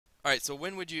Alright, so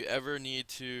when would you ever need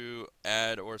to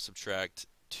add or subtract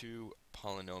two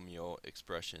polynomial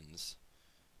expressions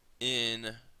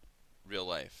in real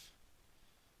life?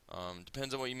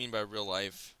 Depends on what you mean by real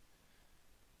life.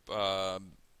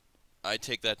 Um, I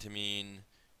take that to mean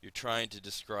you're trying to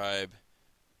describe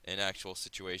an actual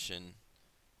situation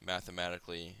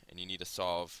mathematically, and you need to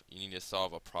solve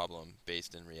a problem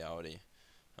based in reality,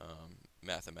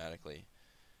 mathematically.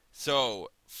 So,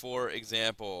 for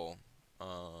example,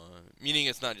 meaning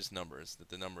it's not just numbers, that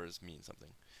the numbers mean something.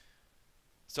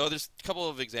 So there's a couple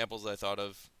of examples I thought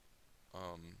of,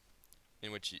 um,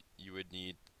 in which you would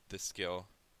need this skill,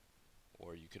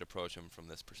 or you could approach them from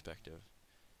this perspective.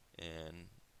 And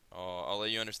I'll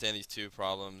let you understand these two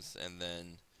problems, and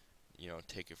then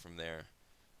take it from there.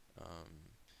 Um,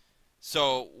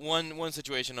 so one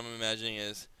situation I'm imagining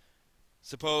is,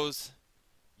 suppose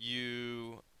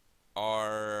you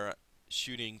are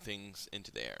shooting things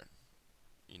into the air,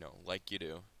 like you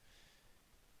do.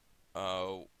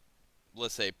 Uh,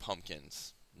 let's say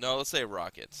pumpkins. No, let's say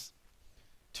rockets.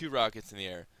 Two rockets in the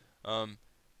air. Um,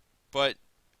 but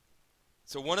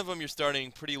so one of them you're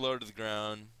starting pretty low to the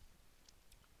ground,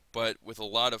 but with a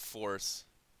lot of force,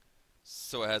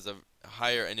 so it has a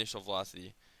higher initial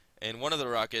velocity. And one of the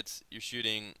rockets you're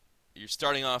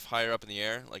starting off higher up in the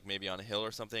air, like maybe on a hill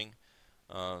or something,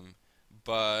 um,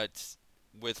 but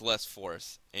with less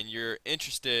force. And you're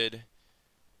interested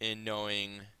in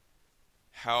knowing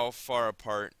how far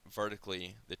apart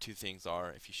vertically the two things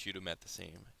are if you shoot them at the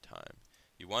same time.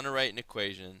 You want to write an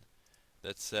equation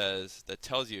that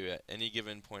tells you at any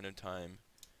given point in time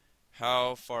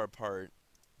how far apart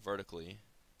vertically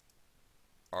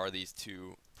are these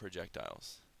two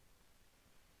projectiles.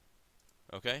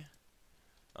 Okay?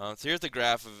 So here's the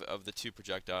graph of the two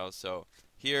projectiles. So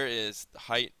here is the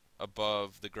height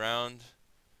above the ground.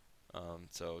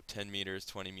 So 10 meters,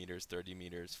 20 meters, 30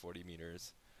 meters, 40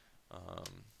 meters.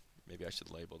 Um, maybe I should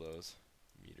label those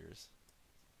meters.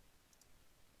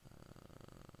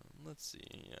 Let's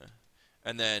see. Yeah.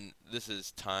 And then this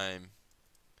is time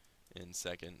in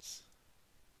seconds.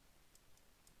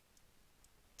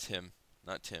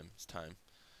 Not Tim, it's time.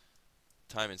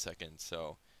 Time in seconds.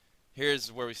 So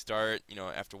here's where we start.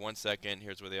 After 1 second,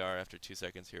 here's where they are. After 2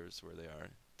 seconds, here's where they are.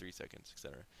 3 seconds,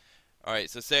 etc. All right.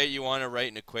 So say you want to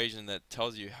write an equation that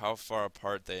tells you how far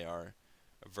apart they are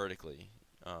vertically,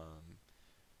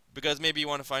 because maybe you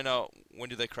want to find out when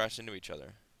do they crash into each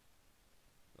other.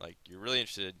 Like you're really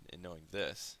interested in knowing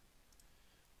this.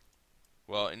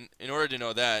 Well, in order to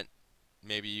know that,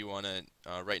 maybe you want to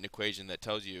write an equation that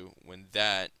tells you when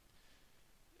that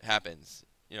happens.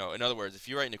 In other words, if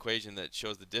you write an equation that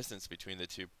shows the distance between the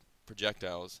two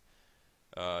projectiles,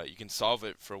 you can solve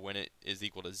it for when it is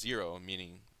equal to 0,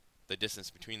 meaning the distance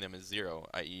between them is 0,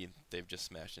 i.e. they've just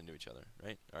smashed into each other,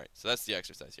 right? All right, so that's the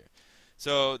exercise here.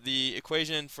 So the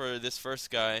equation for this first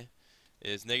guy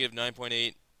is negative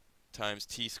 9.8 times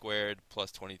t squared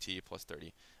plus 20t plus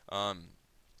 30.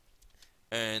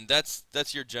 And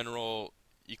that's your general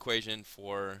equation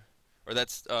for, or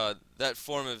that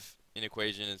form of an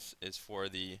equation is for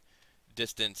the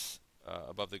distance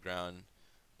above the ground,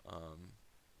 um,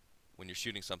 when you're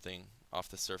shooting something off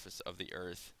the surface of the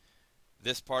Earth.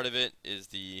 This part of it is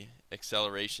the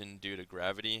acceleration due to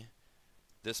gravity.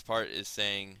 This part is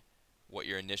saying what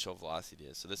your initial velocity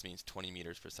is. So this means 20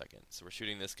 meters per second. So we're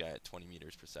shooting this guy at 20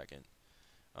 meters per second.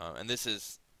 And this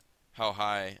is how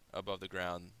high above the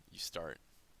ground you start,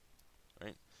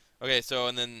 right? Okay, so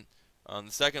and then the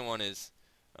second one is,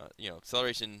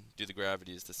 acceleration due to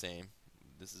gravity is the same.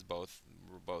 This is both.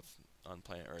 We're both on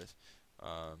planet Earth.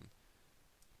 Um,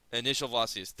 Initial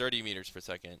velocity is 30 meters per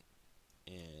second,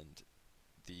 and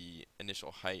the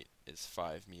initial height is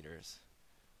 5 meters.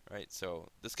 Right. So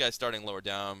this guy's starting lower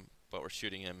down, but we're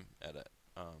shooting him at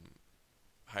a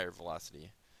higher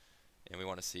velocity, and we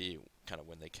want to see kind of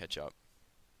when they catch up.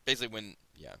 Basically,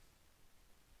 yeah,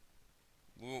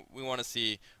 we want to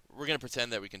see. We're gonna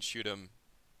pretend that we can shoot them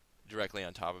directly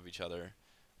on top of each other.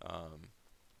 Um,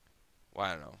 well,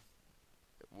 I don't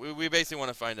know. We basically want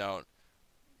to find out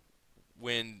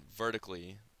when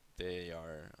vertically they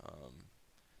are,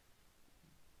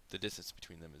 the distance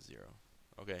between them is 0.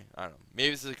 Okay, I don't know.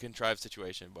 Maybe this is a contrived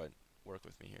situation, but work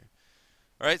with me here.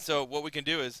 All right, so what we can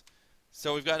do is,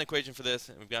 so we've got an equation for this,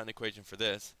 and we've got an equation for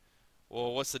this.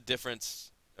 Well, what's the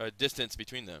distance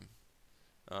between them?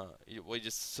 We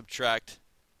just subtract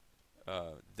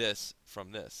this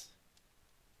from this,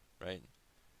 right?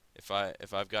 If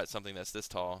I've got something that's this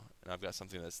tall, and I've got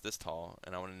something that's this tall,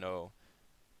 and I want to know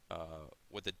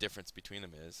what the difference between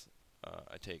them is,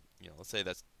 I take, let's say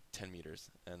that's 10 meters,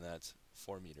 and that's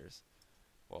 4 meters.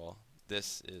 Well,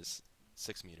 this is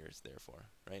 6 meters, therefore,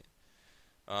 right?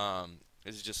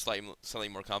 This is just slightly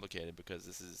more complicated because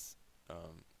this is,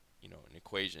 an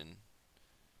equation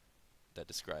that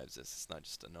describes this. It's not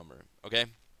just a number. Okay?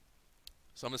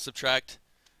 So I'm going to subtract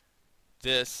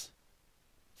this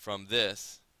from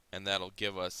this, and that'll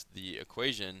give us the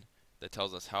equation that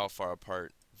tells us how far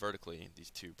apart vertically these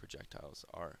two projectiles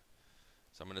are.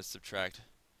 So I'm going to subtract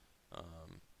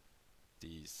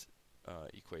these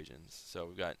equations. So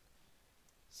we've got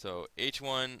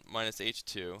h1 minus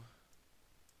h2,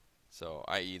 so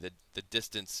i.e. the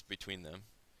distance between them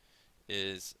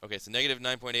is, okay, so negative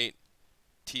 9.8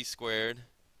 t squared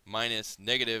minus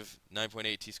negative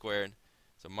 9.8 t squared.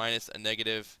 So minus a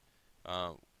negative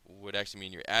would actually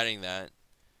mean you're adding that.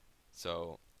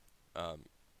 So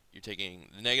you're taking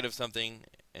the negative something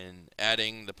and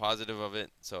adding the positive of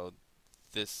it. So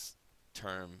this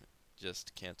term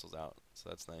just cancels out. So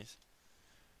that's nice.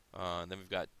 Then we've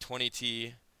got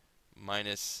 20t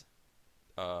minus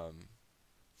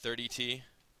 30t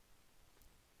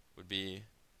would be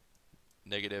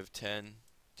negative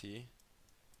 10t.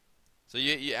 So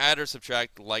you add or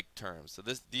subtract like terms. So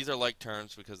these are like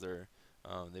terms because they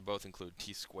both include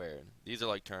t squared. These are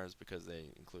like terms because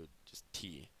they include just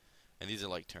t, and these are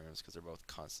like terms because they're both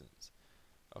constants.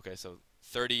 Okay, so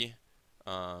 30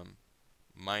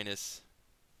 minus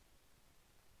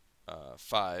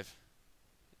 5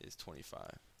 is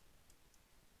 25.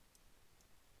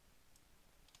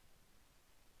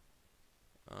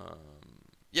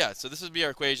 Yeah, so this would be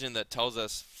our equation that tells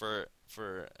us for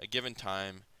a given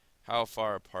time how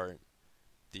far apart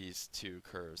these two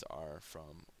curves are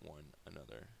from one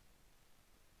another.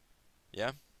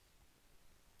 Yeah?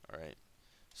 Alright.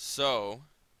 So,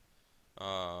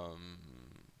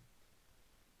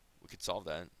 we could solve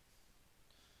that.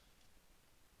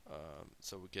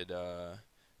 So we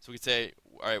could say,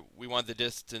 alright, we want the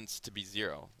distance to be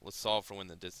 0. Let's solve for when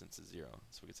the distance is 0.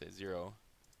 So we could say 0,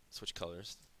 switch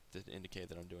colors to indicate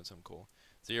that I'm doing something cool.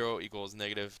 0 equals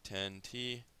negative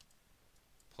 10t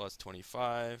plus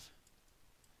 25.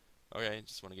 Okay,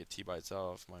 just want to get t by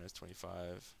itself, minus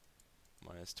 25,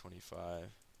 minus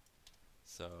 25.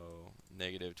 So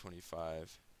negative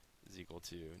 25 is equal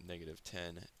to negative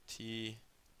 10t.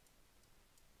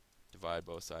 Divide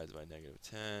both sides by negative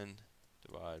 10.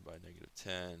 Divide by negative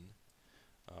 10.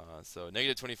 So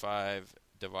negative 25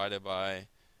 divided by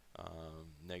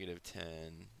negative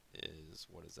 10 is,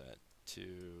 what is that?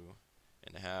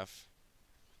 2.5.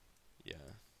 Yeah.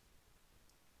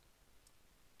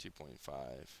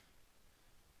 2.5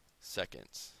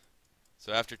 seconds.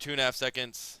 So after 2.5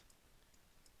 seconds,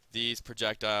 these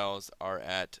projectiles are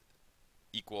at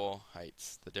equal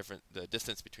heights. The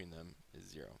distance between them is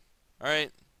 0. All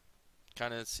right,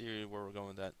 kind of see where we're going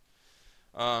with that.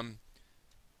 All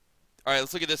right,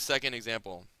 let's look at this second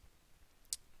example.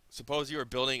 Suppose you are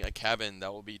building a cabin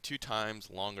that will be 2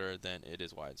 times longer than it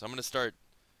is wide. So I'm going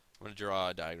to draw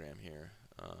a diagram here.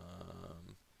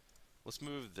 Let's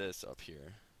move this up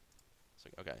here. So,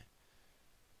 okay.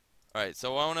 All right,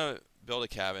 so I want to build a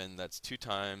cabin that's 2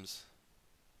 times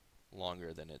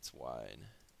longer than it's wide.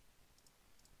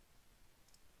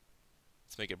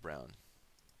 Let's make it brown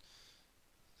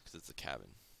because it's a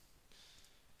cabin.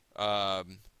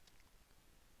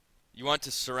 You want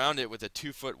to surround it with a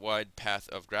 2-foot wide path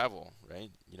of gravel,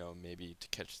 right? Maybe to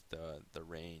catch the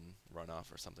rain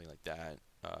runoff or something like that.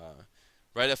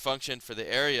 Write a function for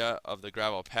the area of the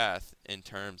gravel path in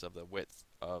terms of the width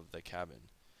of the cabin.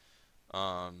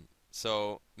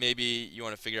 So maybe you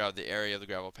want to figure out the area of the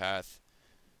gravel path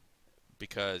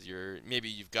because maybe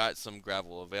you've got some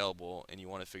gravel available and you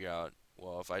want to figure out,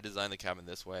 well, if I design the cabin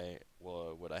this way,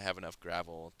 well, would I have enough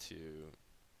gravel to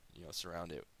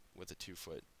surround it with a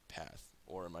 2-foot path,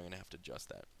 or am I going to have to adjust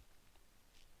that?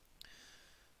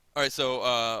 Alright, so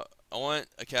I want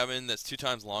a cabin that's 2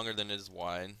 times longer than it is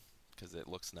wide because it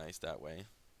looks nice that way.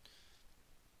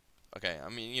 Okay, I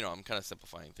mean, I'm kind of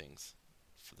simplifying things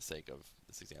for the sake of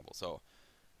this example. So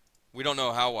we don't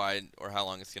know how wide or how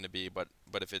long it's going to be, but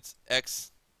if it's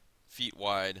x feet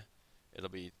wide, it'll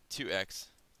be 2x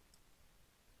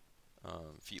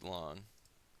feet long.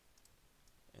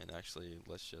 And actually,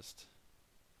 let's just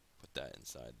put that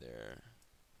inside there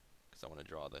because I want to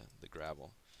draw the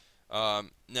gravel.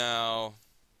 Now,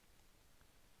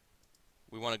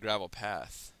 we want a gravel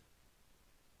path.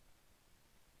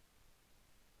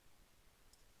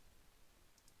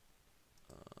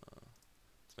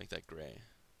 Let's make that gray.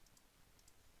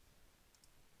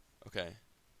 Okay.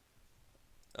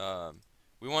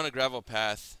 We want a gravel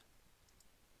path.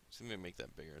 Just let me make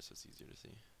that bigger so it's easier to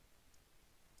see.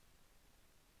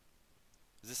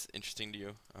 Is this interesting to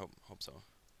you? I hope so.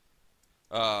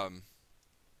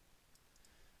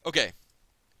 Okay.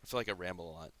 I feel like I ramble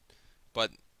a lot,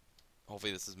 but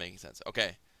hopefully this is making sense.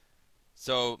 Okay,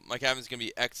 so my cabin is going to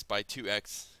be x by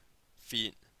 2x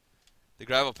feet. The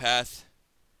gravel path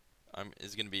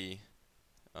is going to be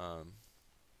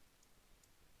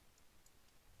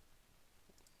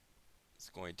it's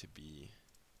going to be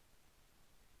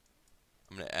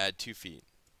I'm going to add 2 feet,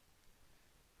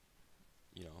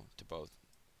 to both,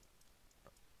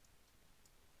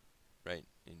 right,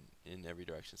 in every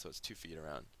direction. So it's 2 feet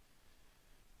around.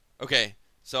 Okay,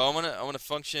 so I want to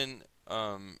function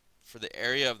for the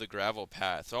area of the gravel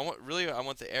path. So I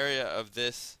want the area of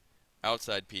this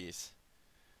outside piece.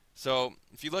 So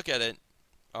if you look at it,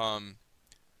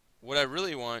 what I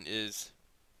really want is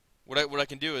what I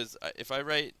can do is if I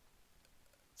write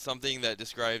something that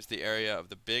describes the area of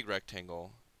the big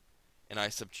rectangle and I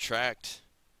subtract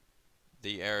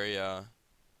the area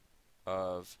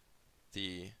of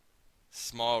the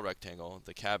small rectangle,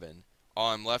 the cabin,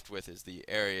 all I'm left with is the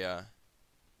area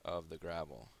of the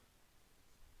gravel,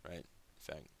 right? In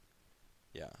fact,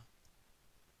 yeah,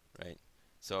 right.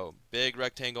 So big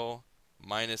rectangle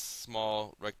minus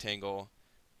small rectangle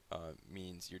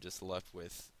means you're just left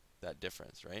with that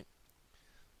difference, right?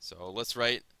 So let's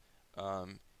write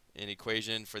an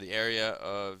equation for the area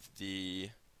of the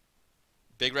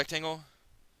big rectangle,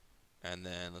 and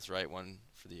then let's write one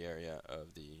for the area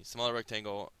of the smaller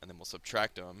rectangle, and then we'll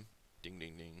subtract them, ding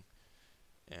ding ding,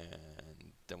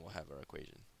 and then we'll have our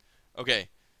equation. Okay,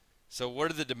 so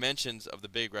what are the dimensions of the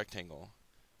big rectangle?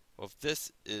 Well, if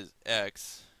this is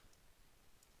x,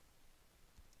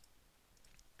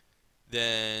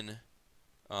 then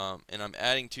and I'm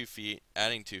adding 2 feet,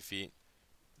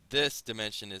 this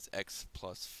dimension is x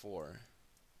plus 4.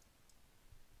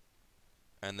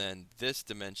 And then this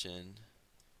dimension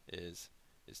is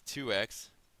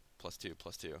 2x plus 2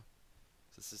 plus 2. So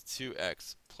this is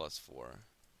 2x plus 4.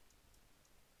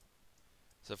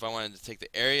 So if I wanted to take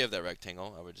the area of that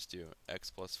rectangle, I would just do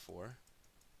x plus 4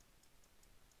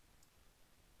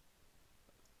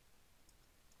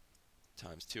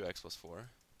 times 2x plus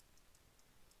 4.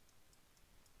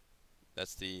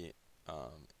 That's the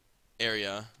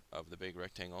area of the big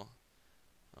rectangle.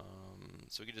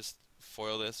 So we can just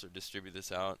FOIL this or distribute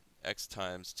this out. X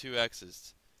times 2x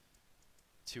is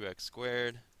 2x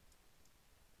squared.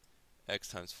 X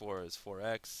times 4 is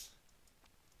 4x.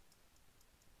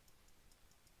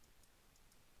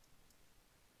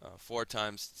 4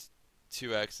 times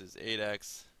 2x is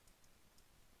 8x.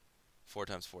 4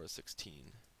 times 4 is 16.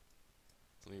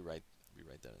 So let me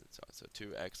rewrite that. So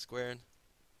 2x squared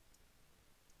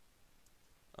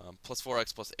plus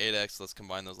 4x plus 8x. Let's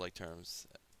combine those like terms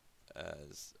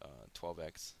as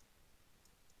 12x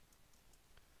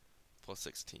plus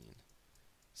 16.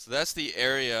 So that's the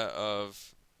area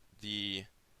of the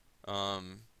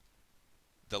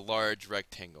large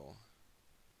rectangle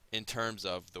in terms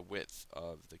of the width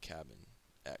of the cabin,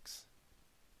 x.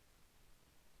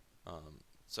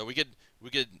 So we could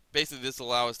basically, this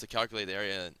allow us to calculate the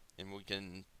area, and we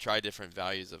can try different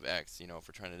values of x, if we're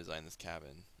trying to design this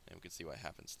cabin, and we can see what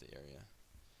happens to the area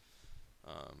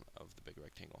of the big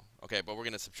rectangle. Okay, but we're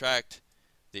going to subtract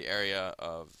the area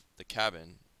of the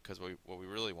cabin because what we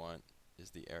really want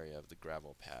is the area of the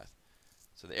gravel path.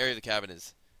 So the area of the cabin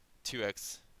is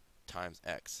 2x times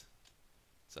x.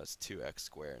 So that's 2x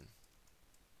squared.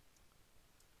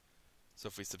 So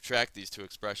if we subtract these two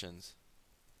expressions,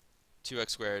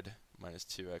 2x squared minus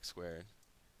 2x squared,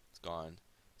 it's gone.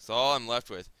 So all I'm left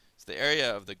with is the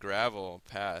area of the gravel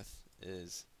path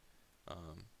is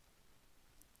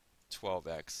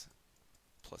 12x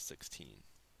plus 16.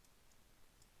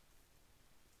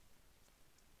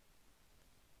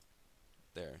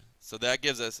 There. So that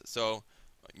gives us,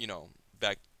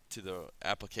 back to the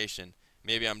application,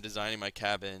 maybe I'm designing my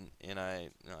cabin and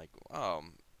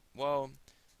well,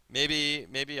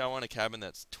 maybe I want a cabin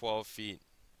that's 12 feet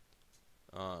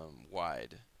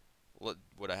wide.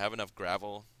 Would I have enough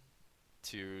gravel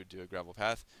to do a gravel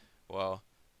path? Well,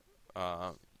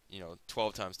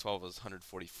 12 times 12 is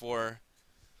 144,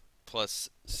 plus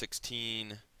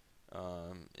 16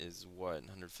 is what,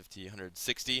 150,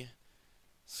 160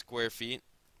 square feet.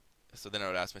 So then I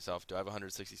would ask myself, do I have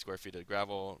 160 square feet of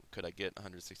gravel? Could I get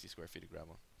 160 square feet of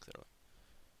gravel, etc.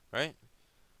 Right?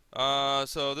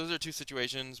 So those are two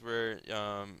situations where,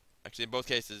 actually in both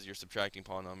cases, you're subtracting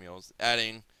polynomials,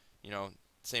 adding,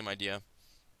 same idea.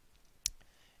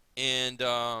 And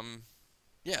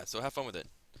yeah, so have fun with it.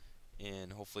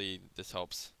 And hopefully this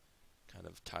helps kind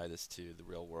of tie this to the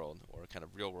real world, or kind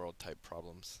of real world type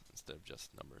problems instead of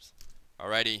just numbers.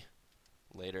 Alrighty,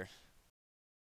 later.